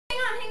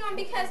them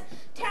because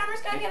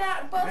Tamara's got to get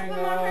out both of them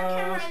on her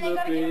camera and they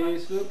got to get them.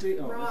 Slippy.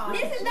 Oh,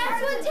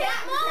 That's what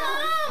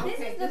Mom! This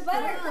is the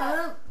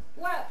buttercup.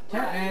 What?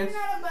 You're not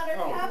a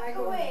buttercup.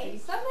 Go away.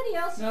 Somebody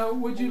else. Now,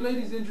 would you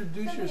ladies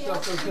introduce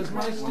yourself because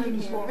my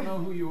students won't know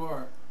who you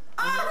are.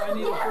 I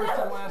need a first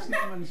and last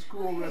name and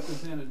school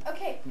represented.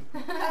 Okay.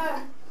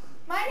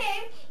 My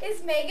name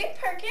is Megan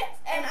Perkins,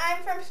 and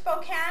I'm from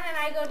Spokane, and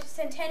I go to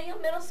Centennial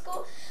Middle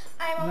School.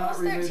 I'm almost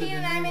 13,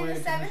 and I'm in the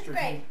 7th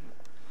grade.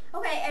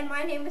 Okay, and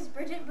my name is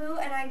Bridget Boo,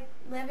 and I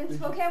live in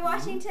Spokane,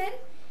 Washington.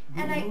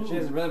 And she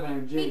has a brother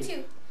named Jimmy. Me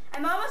too.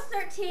 I'm almost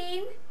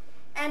 13,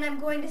 and I'm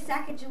going to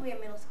Sacagawea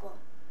Middle School.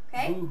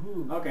 Okay?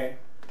 Boo-hoo. Okay.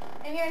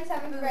 And you're in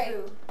 7th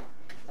grade.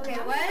 Okay,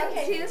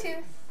 1,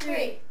 2,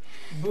 3.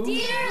 Boo.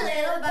 Dear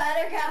little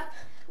buttercup,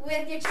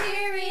 with your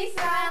cheery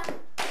smile,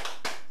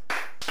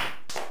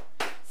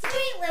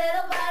 sweet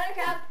little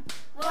buttercup,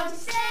 won't you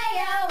stay a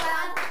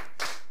while?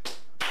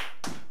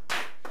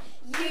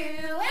 You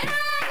and I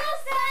will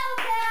settle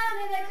down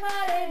in a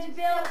cottage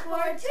built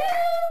for two.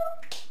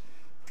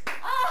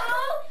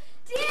 Oh,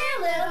 dear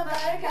little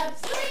buttercup,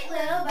 sweet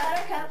little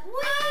buttercup,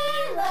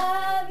 we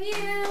love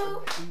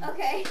you.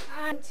 Okay,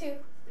 1, 2,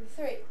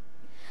 3.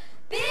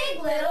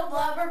 Big little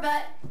blubber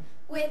butt,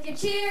 with your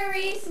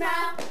cheery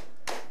smile.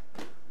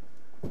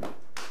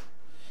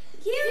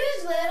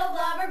 Huge little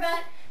blubber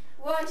butt,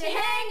 won't you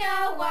hang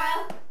a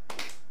while?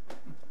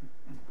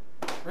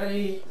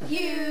 Ready?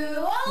 You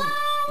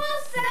alone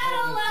will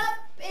settle up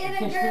in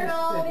a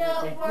girdle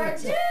built for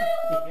two.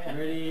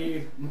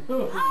 Ready?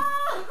 Move.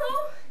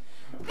 Oh,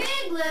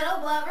 big little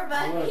blubber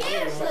butt,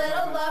 huge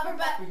little blubber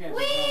butt,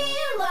 we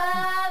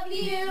love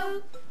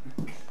you.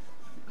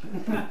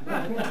 No.